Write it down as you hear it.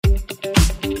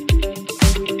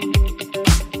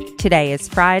Today is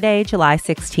Friday, July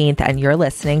 16th, and you're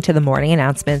listening to the morning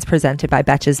announcements presented by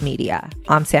Betches Media.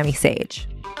 I'm Sammy Sage.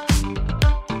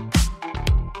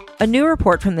 A new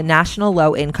report from the National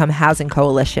Low-Income Housing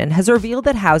Coalition has revealed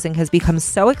that housing has become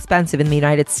so expensive in the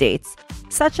United States,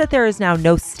 such that there is now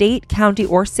no state, county,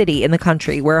 or city in the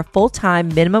country where a full-time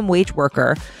minimum wage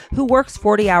worker who works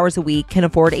 40 hours a week can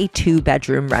afford a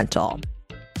 2-bedroom rental.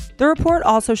 The report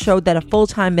also showed that a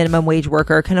full-time minimum wage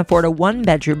worker can afford a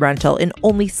 1-bedroom rental in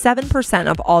only 7%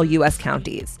 of all U.S.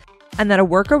 counties, and that a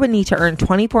worker would need to earn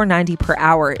 $24.90 per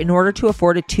hour in order to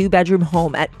afford a 2-bedroom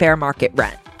home at fair market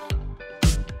rent.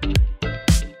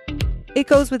 It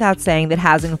goes without saying that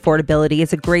housing affordability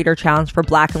is a greater challenge for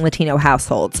Black and Latino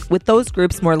households, with those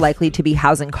groups more likely to be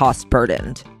housing cost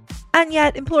burdened. And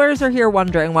yet, employers are here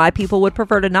wondering why people would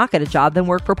prefer to not get a job than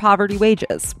work for poverty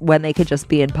wages, when they could just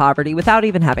be in poverty without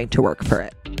even having to work for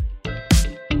it.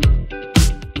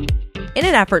 In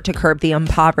an effort to curb the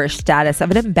impoverished status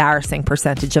of an embarrassing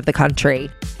percentage of the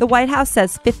country, the White House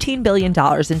says $15 billion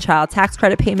in child tax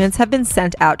credit payments have been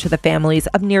sent out to the families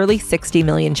of nearly 60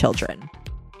 million children.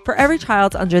 For every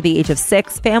child under the age of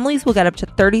 6, families will get up to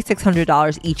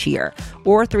 $3,600 each year,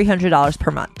 or $300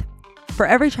 per month. For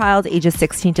every child ages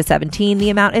 16 to 17, the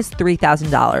amount is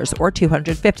 $3,000, or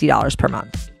 $250 per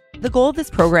month. The goal of this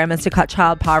program is to cut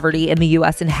child poverty in the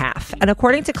U.S. in half, and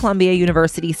according to Columbia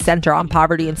University's Center on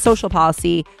Poverty and Social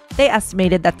Policy, they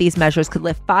estimated that these measures could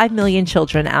lift 5 million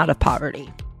children out of poverty.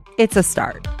 It's a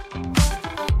start.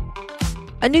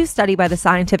 A new study by the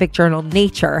scientific journal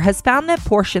Nature has found that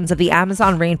portions of the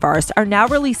Amazon rainforest are now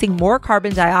releasing more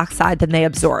carbon dioxide than they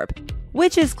absorb,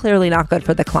 which is clearly not good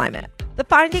for the climate. The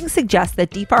findings suggest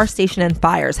that deforestation and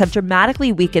fires have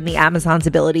dramatically weakened the Amazon's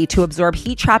ability to absorb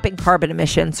heat-trapping carbon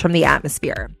emissions from the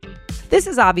atmosphere. This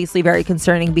is obviously very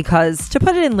concerning because, to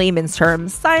put it in layman's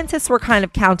terms, scientists were kind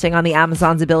of counting on the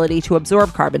Amazon's ability to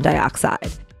absorb carbon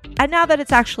dioxide. And now that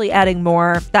it's actually adding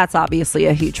more, that's obviously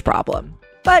a huge problem.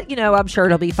 But, I'm sure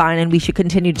it'll be fine and we should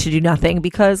continue to do nothing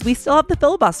because we still have the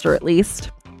filibuster at least.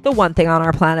 The one thing on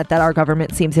our planet that our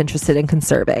government seems interested in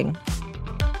conserving.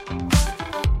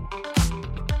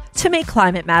 To make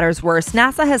climate matters worse,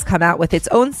 NASA has come out with its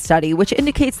own study which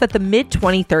indicates that the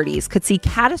mid-2030s could see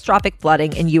catastrophic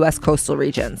flooding in U.S. coastal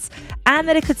regions, and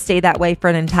that it could stay that way for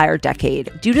an entire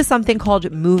decade due to something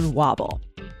called moon wobble.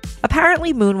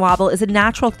 Apparently, moon wobble is a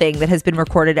natural thing that has been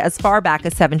recorded as far back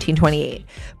as 1728,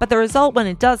 but the result when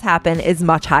it does happen is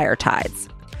much higher tides.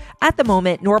 At the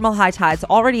moment, normal high tides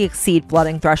already exceed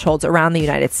flooding thresholds around the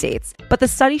United States, but the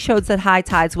study shows that high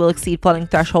tides will exceed flooding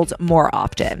thresholds more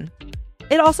often.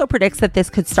 It also predicts that this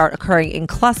could start occurring in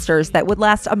clusters that would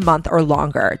last a month or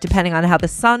longer, depending on how the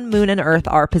sun, moon, and earth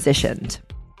are positioned.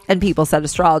 And people said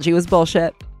astrology was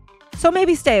bullshit. So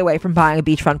maybe stay away from buying a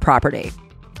beachfront property.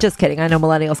 Just kidding, I know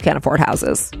millennials can't afford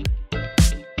houses.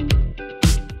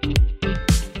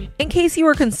 In case you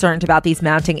were concerned about these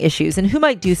mounting issues and who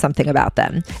might do something about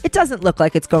them, it doesn't look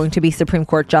like it's going to be Supreme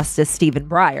Court Justice Stephen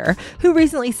Breyer, who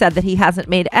recently said that he hasn't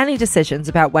made any decisions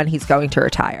about when he's going to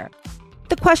retire.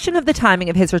 The question of the timing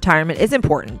of his retirement is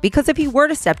important because if he were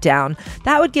to step down,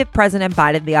 that would give President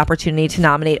Biden the opportunity to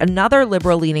nominate another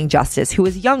liberal-leaning justice who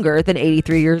is younger than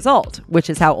 83 years old, which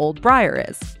is how old Breyer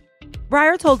is.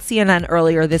 Breyer told CNN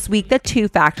earlier this week that 2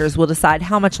 factors will decide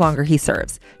how much longer he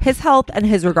serves, his health and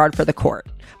his regard for the court.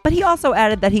 But he also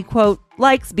added that he, quote,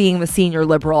 likes being the senior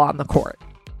liberal on the court.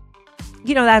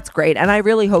 That's great, and I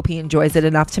really hope he enjoys it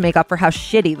enough to make up for how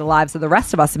shitty the lives of the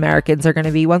rest of us Americans are going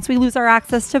to be once we lose our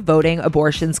access to voting,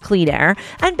 abortions, clean air,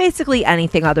 and basically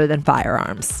anything other than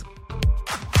firearms.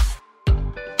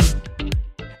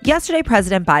 Yesterday,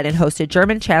 President Biden hosted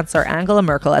German Chancellor Angela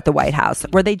Merkel at the White House,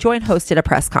 where they joint hosted a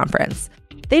press conference.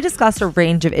 They discussed a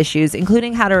range of issues,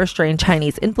 including how to restrain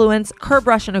Chinese influence, curb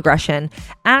Russian aggression,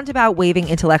 and about waiving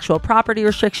intellectual property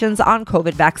restrictions on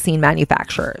COVID vaccine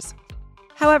manufacturers.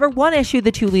 However, one issue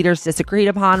the two leaders disagreed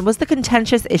upon was the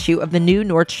contentious issue of the new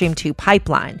Nord Stream 2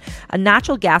 pipeline, a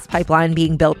natural gas pipeline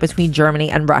being built between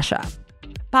Germany and Russia.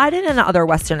 Biden and other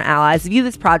Western allies view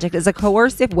this project as a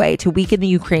coercive way to weaken the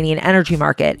Ukrainian energy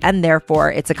market and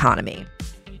therefore its economy.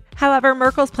 However,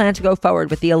 Merkel's plan to go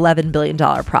forward with the $11 billion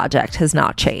project has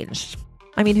not changed.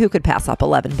 I mean, who could pass up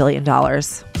 $11 billion?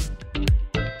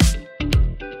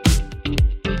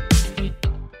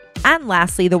 And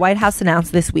lastly, the White House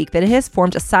announced this week that it has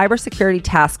formed a cybersecurity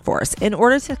task force in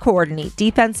order to coordinate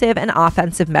defensive and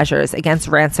offensive measures against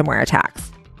ransomware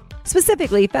attacks.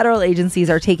 Specifically, federal agencies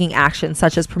are taking action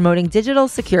such as promoting digital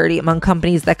security among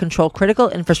companies that control critical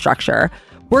infrastructure,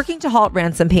 working to halt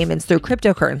ransom payments through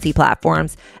cryptocurrency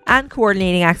platforms, and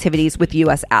coordinating activities with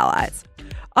U.S. allies.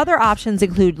 Other options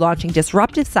include launching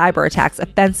disruptive cyber attacks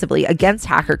offensively against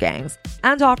hacker gangs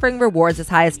and offering rewards as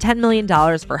high as $10 million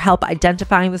for help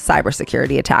identifying the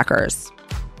cybersecurity attackers.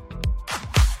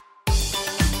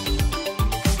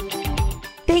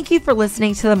 Thank you for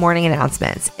listening to the morning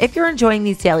announcements. If you're enjoying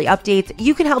these daily updates,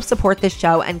 you can help support this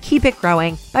show and keep it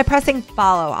growing by pressing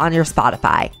follow on your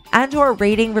Spotify and/or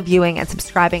rating, reviewing, and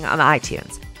subscribing on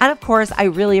iTunes. And of course, I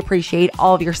really appreciate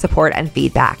all of your support and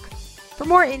feedback. For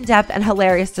more in-depth and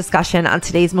hilarious discussion on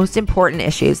today's most important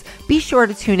issues, be sure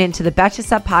to tune in to the Betches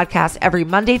Sup podcast every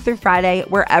Monday through Friday,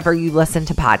 wherever you listen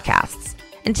to podcasts.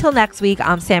 Until next week,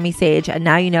 I'm Sammy Sage, and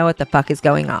now you know what the fuck is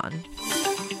going on.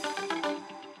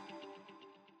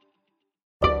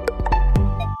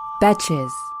 Betches.